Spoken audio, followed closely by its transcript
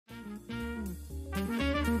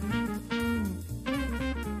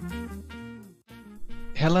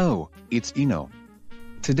Hello, it's IINO.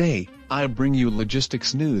 Today, I bring you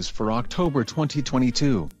logistics news for October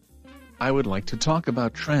 2022. I would like to talk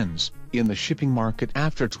about trends in the shipping market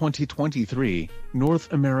after 2023,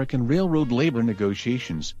 North American railroad labor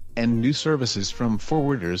negotiations, and new services from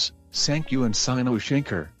Forwarderes, Sankyu and Seino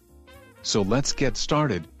Schenker. So let's get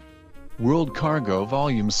started. World cargo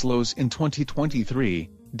volume slows in 2023,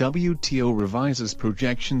 WTO revises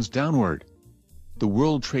projections downward. The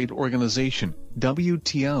World Trade Organization,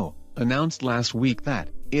 WTO, announced last week that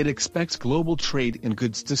it expects global trade in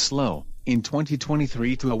goods to slow in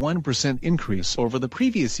 2023 to a 1% increase over the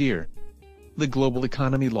previous year. The global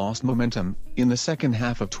economy lost momentum in the second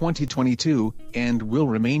half of 2022 and will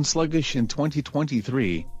remain sluggish in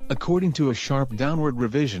 2023, according to a sharp downward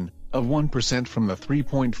revision of 1% from the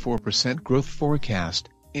 3.4% growth forecast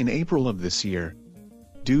in April of this year.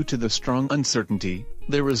 Due to the strong uncertainty,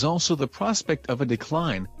 there is also the prospect of a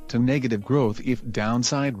decline to negative growth if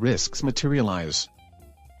downside risks materialize.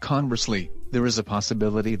 Conversely, there is a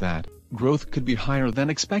possibility that growth could be higher than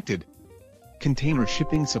expected. Container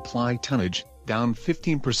shipping supply tonnage, down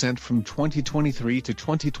 15% from 2023 to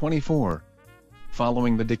 2024.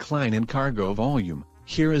 Following the decline in cargo volume,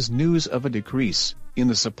 here is news of a decrease in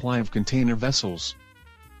the supply of container vessels.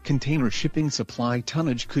 Container shipping supply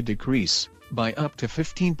tonnage could decrease by up to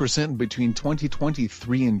 15% between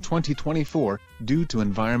 2023 and 2024 due to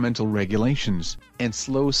environmental regulations and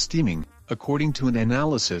slow steaming, according to an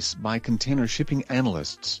analysis by container shipping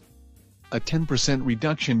analysts. A 10%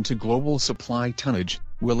 reduction to global supply tonnage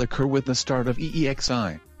will occur with the start of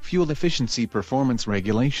EEXI, fuel efficiency performance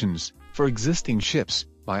regulations, for existing ships,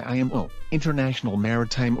 by IMO, International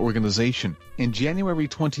Maritime Organization, in January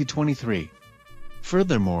 2023.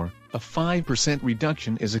 Furthermore, a 5%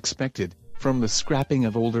 reduction is expected from the scrapping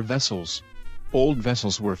of older vessels. Old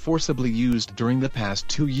vessels were forcibly used during the past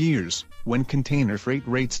 2 years, when container freight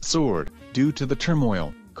rates soared, due to the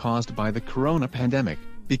turmoil caused by the corona pandemic,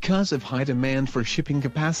 because of high demand for shipping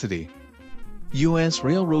capacity. U.S.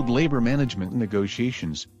 railroad labor management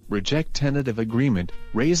negotiations reject tentative agreement,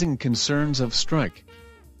 raising concerns of strike.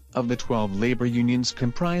 Of the 12 labor unions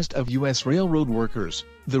comprised of U.S. railroad workers,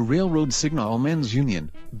 the Railroad Signalmen's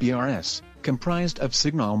Union, BRS, comprised of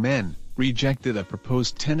signalmen, rejected a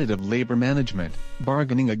proposed tentative labor management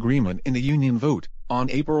bargaining agreement in a union vote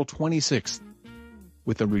on April 26.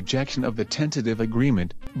 With the rejection of the tentative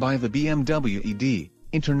agreement by the BMWED,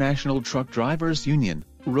 International Truck Drivers Union,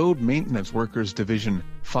 Road Maintenance Workers Division,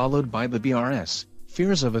 followed by the BRS,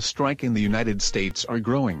 fears of a strike in the United States are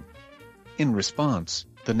growing. In response,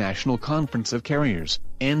 the National Conference of Carriers,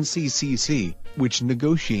 NCCC, which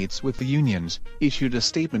negotiates with the unions, issued a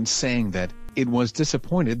statement saying that it was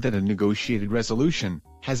disappointed that a negotiated resolution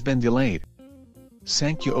has been delayed.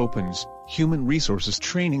 Sankyu opens human resources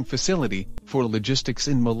training facility for logistics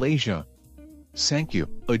in Malaysia. Sankyu,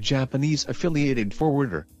 a Japanese-affiliated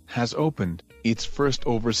forwarder, has opened its first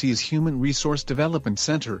overseas human resource development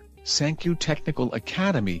center, Sankyu Technical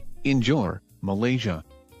Academy, in Johor, Malaysia.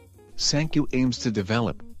 Sankyu aims to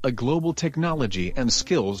develop a global technology and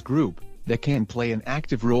skills group that can play an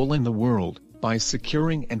active role in the world by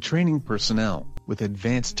securing and training personnel with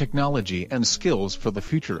advanced technology and skills for the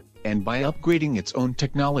future, and by upgrading its own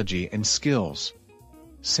technology and skills.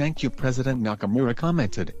 Sankyu President Nakamura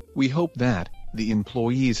commented, "We hope that the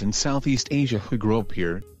employees in Southeast Asia who grow up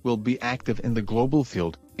here will be active in the global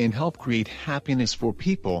field and help create happiness for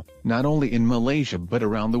people, not only in Malaysia but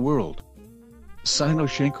around the world." Seino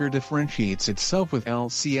Schenker differentiates itself with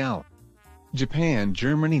LCL.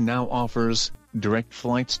 Japan-Germany now offers direct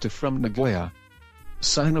flights to from Nagoya.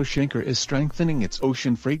 Seino Schenker is strengthening its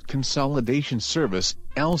ocean freight consolidation service,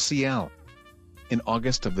 LCL. In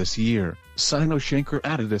August of this year, Seino Schenker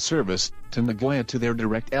added a service to Nagoya to their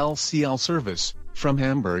direct LCL service from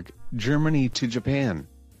Hamburg, Germany to Japan.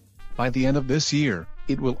 By the end of this year,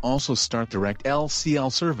 it will also start direct LCL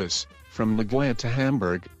service from Nagoya to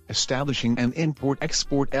Hamburg, establishing an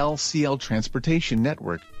import-export LCL transportation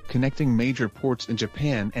network connecting major ports in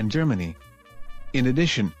Japan and Germany. In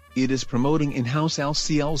addition, it is promoting in-house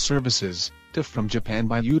LCL services to from Japan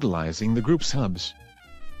by utilizing the group's hubs.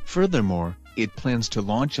 Furthermore, it plans to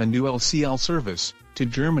launch a new LCL service to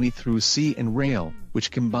Germany through sea and rail,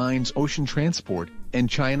 which combines ocean transport and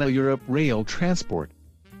China-Europe rail transport.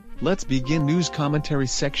 Let's begin news commentary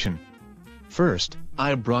section. First,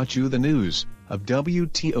 I brought you the news of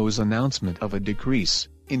WTO's announcement of a decrease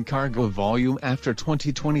in cargo volume after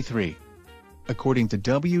 2023. According to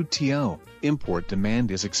WTO, import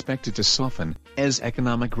demand is expected to soften as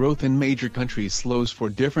economic growth in major countries slows for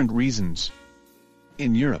different reasons.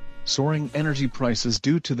 In Europe, soaring energy prices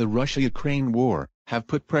due to the Russia-Ukraine war have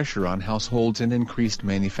put pressure on households and increased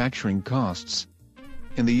manufacturing costs.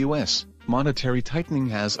 In the U.S., monetary tightening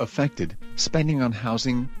has affected spending on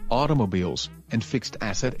housing, automobiles, and fixed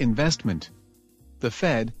asset investment. The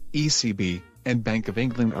Fed, ECB, and Bank of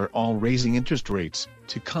England are all raising interest rates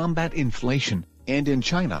to combat inflation, and in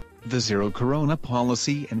China, the zero-corona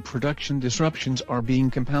policy and production disruptions are being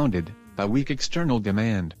compounded by weak external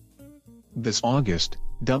demand. This August,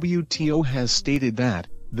 WTO has stated that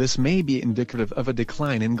this may be indicative of a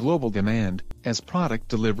decline in global demand, as product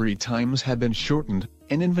delivery times have been shortened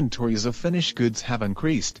and inventories of finished goods have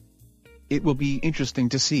increased. It will be interesting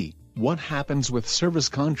to see what happens with service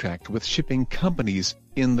contract with shipping companies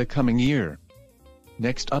in the coming year.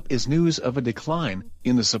 Next up is news of a decline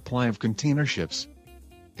in the supply of container ships.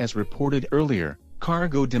 As reported earlier,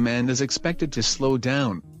 cargo demand is expected to slow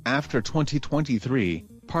down after 2023,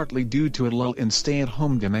 partly due to a lull in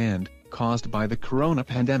stay-at-home demand caused by the corona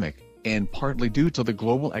pandemic, and partly due to the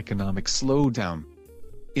global economic slowdown.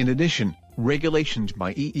 In addition, regulations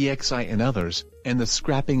by EEXI and others, and the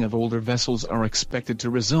scrapping of older vessels are expected to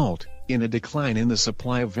result in a decline in the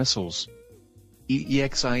supply of vessels.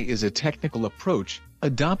 EEXI is a technical approach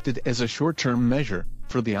adopted as a short-term measure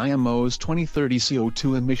for the IMO's 2030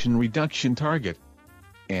 CO2 emission reduction target,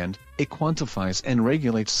 and it quantifies and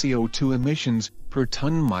regulates CO2 emissions per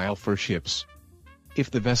ton-mile for ships. If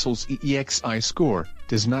the vessel's EEXI score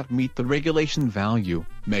does not meet the regulation value,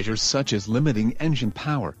 measures such as limiting engine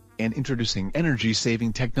power and introducing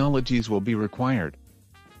energy-saving technologies will be required.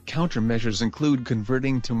 Countermeasures include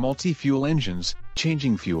converting to multi-fuel engines,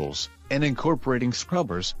 changing fuels, and incorporating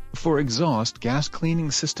scrubbers for exhaust gas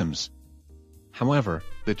cleaning systems. However,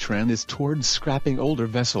 the trend is towards scrapping older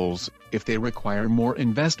vessels if they require more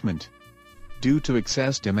investment. Due to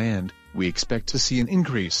excess demand, we expect to see an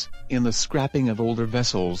increase in the scrapping of older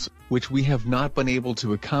vessels, which we have not been able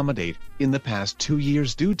to accommodate in the past 2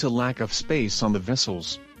 years due to lack of space on the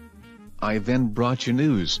vessels. I then brought you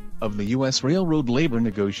news of the U.S. railroad labor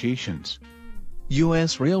negotiations.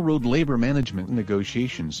 U.S. railroad labor management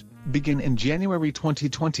negotiations begin in January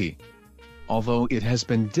 2020. Although it has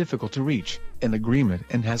been difficult to reach an agreement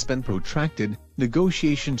and has been protracted,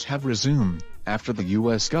 negotiations have resumed after the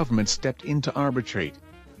U.S. government stepped in to arbitrate.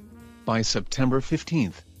 By September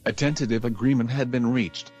 15, a tentative agreement had been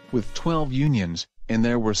reached with 12 unions, and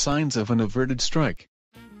there were signs of an averted strike.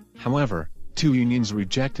 However, 2 unions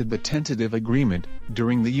rejected the tentative agreement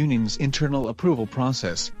during the union's internal approval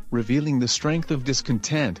process, revealing the strength of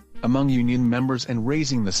discontent among union members and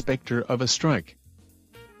raising the specter of a strike.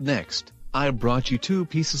 Next, I brought you 2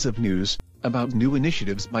 pieces of news about new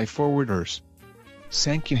initiatives by Forwarderes.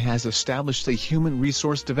 Sankyu has established a Human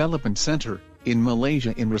Resource Development Center in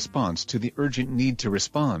Malaysia in response to the urgent need to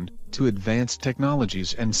respond to advanced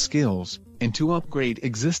technologies and skills, and to upgrade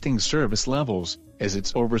existing service levels as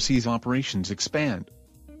its overseas operations expand.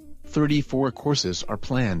 34 courses are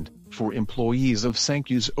planned for employees of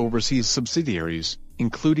Sankyu's overseas subsidiaries,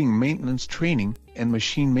 including maintenance training and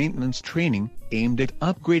machine maintenance training, aimed at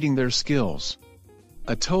upgrading their skills.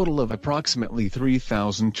 A total of approximately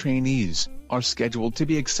 3,000 trainees are scheduled to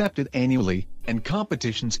be accepted annually, and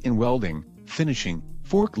competitions in welding, finishing,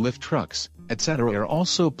 forklift trucks, etc. are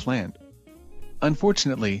also planned.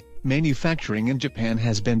 Unfortunately, manufacturing in Japan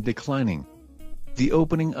has been declining. The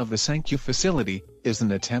opening of the Sankyu facility is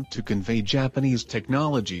an attempt to convey Japanese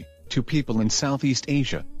technology to people in Southeast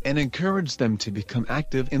Asia and encourage them to become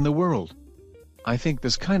active in the world. I think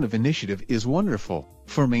this kind of initiative is wonderful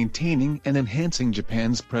for maintaining and enhancing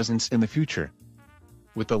Japan's presence in the future.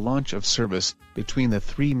 With the launch of service between the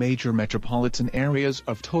 3 major metropolitan areas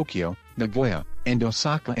of Tokyo, Nagoya, and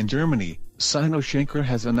Osaka in Germany, Seino Schenker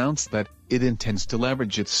has announced that it intends to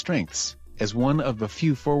leverage its strengths as one of the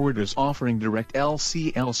few forwarders offering direct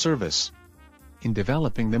LCL service. In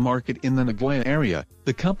developing the market in the Nagoya area,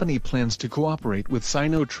 the company plans to cooperate with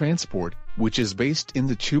Seino Transport, which is based in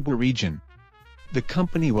the Chuba region. The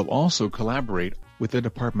company will also collaborate with the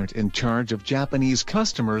department in charge of Japanese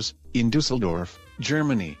customers in Düsseldorf,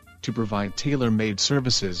 Germany, to provide tailor-made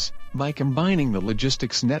services by combining the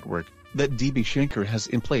logistics network that DB Schenker has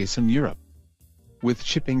in place in Europe. With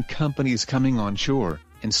shipping companies coming on shore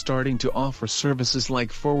and starting to offer services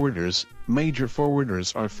like forwarders, major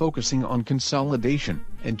forwarders are focusing on consolidation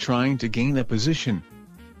and trying to gain a position.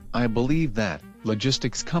 I believe that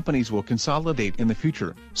logistics companies will consolidate in the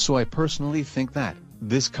future, so I personally think that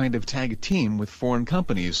this kind of tag team with foreign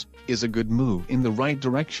companies is a good move in the right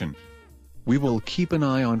direction. We will keep an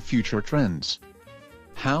eye on future trends.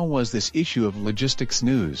 How was this issue of logistics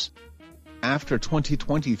news? After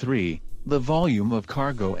 2023, the volume of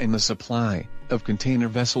cargo and the supply of container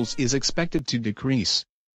vessels is expected to decrease.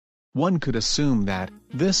 One could assume that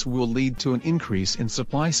this will lead to an increase in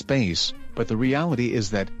supply space, but the reality is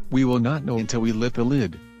that we will not know until we lift the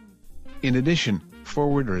lid. In addition,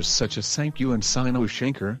 forwarders such as Sankyu and Seino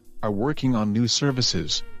Schenker are working on new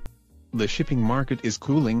services. The shipping market is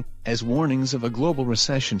cooling, as warnings of a global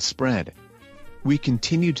recession spread. We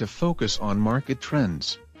continue to focus on market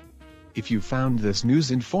trends. If you found this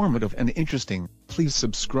news informative and interesting, please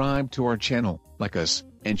subscribe to our channel, like us,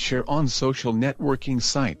 and share on social networking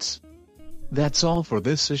sites. That's all for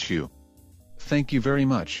this issue. Thank you very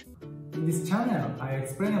much. In this channel, I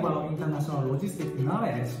explain about international logistics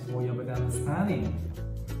knowledge for your better understanding.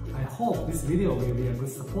 I hope this video will be a good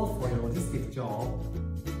support for your logistics job.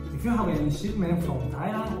 If you have any shipment from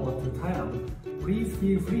Thailand or to Thailand, please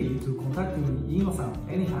feel free to contact me IINO-san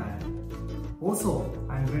anytime. Also,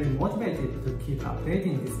 I'm very motivated to keep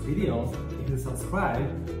updating these videos. If you subscribe,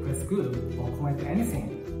 press good or comment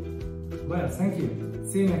anything. Well, thank you.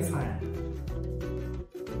 See you next time.